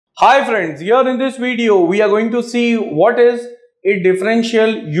Hi friends, here in this video we are going to see what is a differential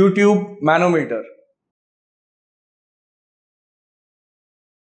YouTube manometer.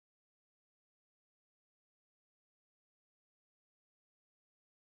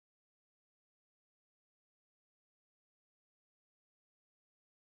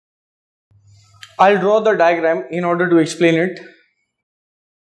 I'll draw the diagram in order to explain it.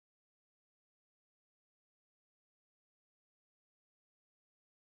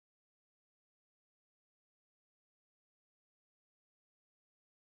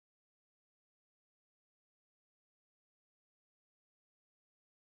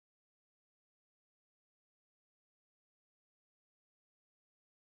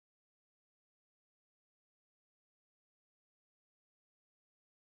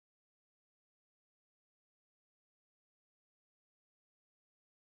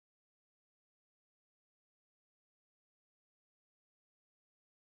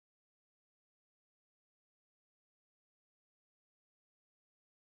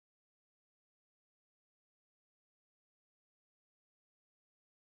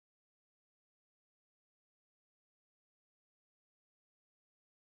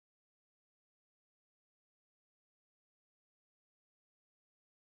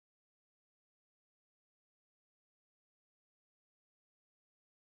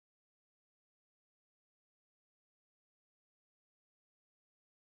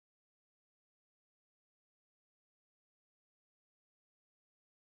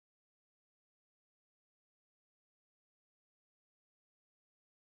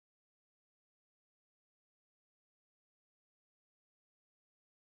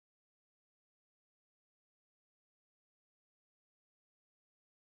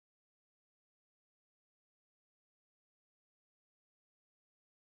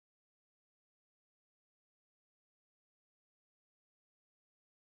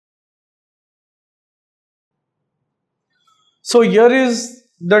 So here is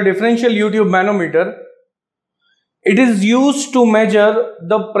the differential YouTube manometer. It is used to measure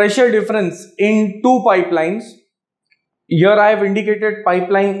the pressure difference in two pipelines. Here I have indicated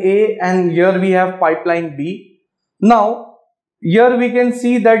pipeline A and here we have pipeline B. Now here we can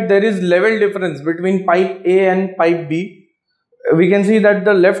see that there is level difference between pipe A and pipe B. We can see that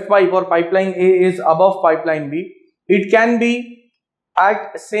the left pipe or pipeline A is above pipeline B. It can be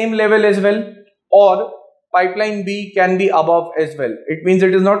at same level as well, or pipeline B can be above as well. It means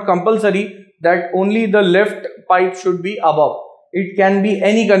it is not compulsory that only the left pipe should be above. It can be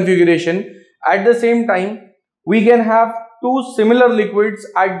any configuration. At the same time, we can have two similar liquids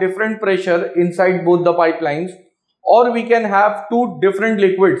at different pressure inside both the pipelines, or we can have two different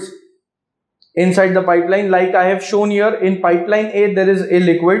liquids inside the pipeline. Like I have shown here, in pipeline A there is a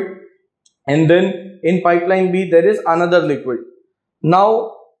liquid and then in pipeline B there is another liquid.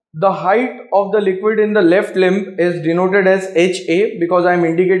 Now the height of the liquid in the left limb is denoted as HA because I am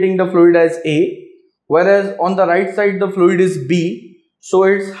indicating the fluid as A, whereas on the right side the fluid is B, so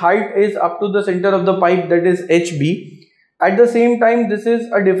its height is up to the center of the pipe, that is HB. At the same time, this is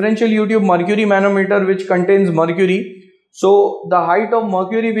a differential YouTube mercury manometer which contains mercury. So the height of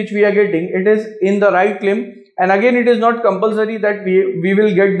mercury which we are getting, it is in the right limb, and again it is not compulsory that we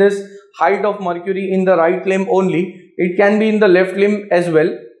will get this height of mercury in the right limb only. It can be in the left limb as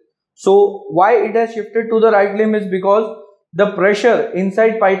well. So why it has shifted to the right limb is because the pressure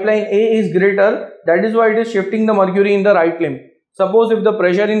inside pipeline A is greater, that is why it is shifting the mercury in the right limb. Suppose if the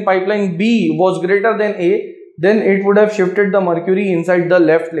pressure in pipeline B was greater than A, then it would have shifted the mercury inside the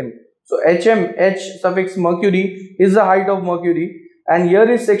left limb. So HM, H suffix mercury, is the height of mercury, and here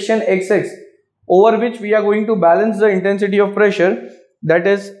is section XX over which we are going to balance the intensity of pressure, that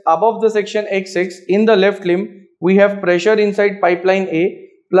is above the section XX in the left limb we have pressure inside pipeline A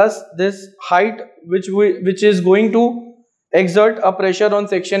plus this height which is going to exert a pressure on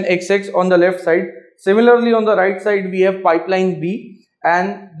section XX on the left side. Similarly on the right side we have pipeline B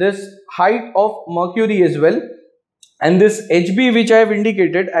and this height of mercury as well, and this HB which I have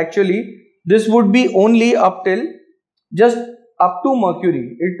indicated, actually this would be only up till just up to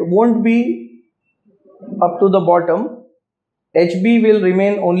mercury, it won't be up to the bottom. HB will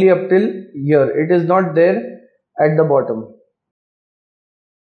remain only up till here, it is not there at the bottom.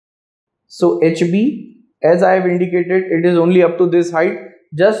 So HB, as I have indicated, it is only up to this height,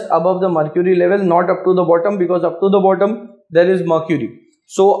 just above the mercury level, not up to the bottom, because up to the bottom there is mercury.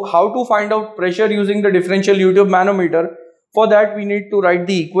 So how to find out pressure using the differential YouTube manometer? For that we need to write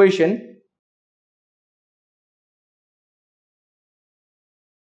the equation.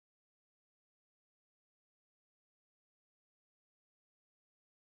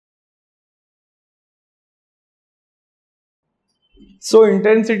 So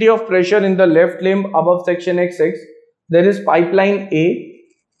intensity of pressure in the left limb above section XX, there is pipeline A.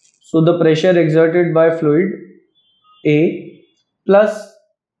 So the pressure exerted by fluid A plus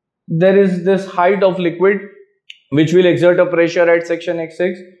there is this height of liquid which will exert a pressure at section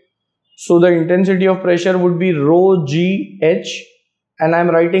XX. So the intensity of pressure would be rho g h, and I am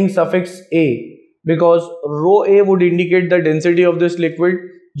writing suffix A because rho A would indicate the density of this liquid,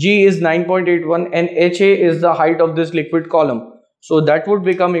 G is 9.81 and HA is the height of this liquid column. So that would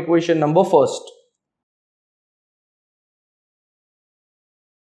become equation number first.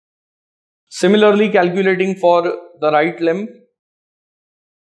 Similarly, calculating for the right limb.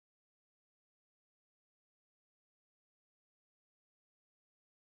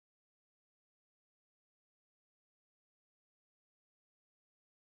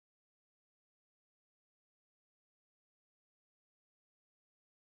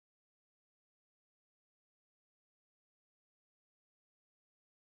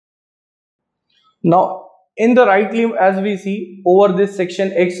 Now in the right limb, as we see over this section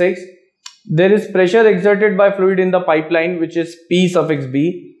XX, there is pressure exerted by fluid in the pipeline which is P suffix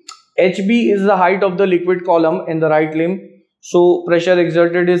B. HB is the height of the liquid column in the right limb. So pressure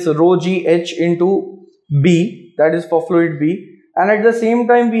exerted is rho g h into B, that is for fluid B. And at the same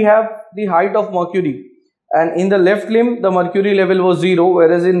time we have the height of mercury. And in the left limb the mercury level was 0,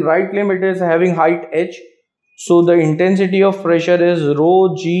 whereas in right limb it is having height h. So the intensity of pressure is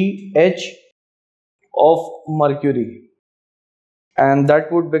rho g h of mercury, and that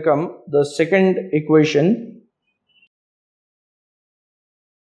would become the second equation.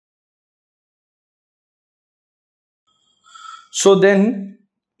 So then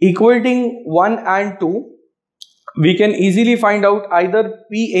equating 1 and 2, we can easily find out either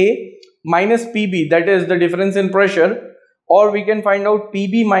PA minus PB, that is the difference in pressure, or we can find out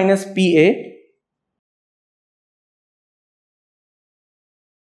PB minus PA.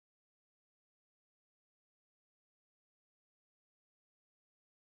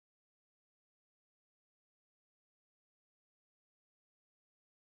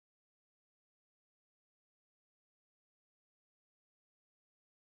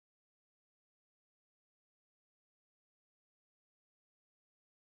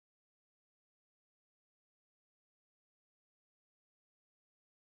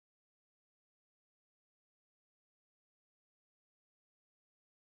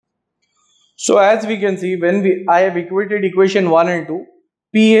 So as we can see, when I have equated equation 1 and 2,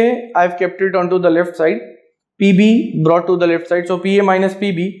 PA I have kept it onto the left side, PB brought to the left side. So PA minus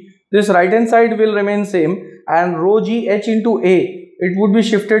PB, this right hand side will remain same, and rho g h into A, it would be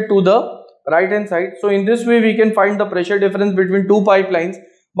shifted to the right hand side. So in this way we can find the pressure difference between two pipelines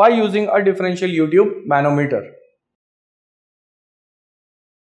by using a differential U-tube manometer.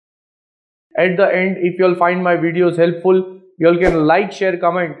 At the end, if you all find my videos helpful, you all can like, share,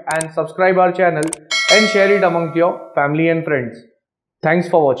 comment and subscribe our channel and share it among your family and friends. Thanks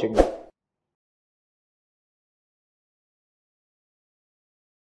for watching.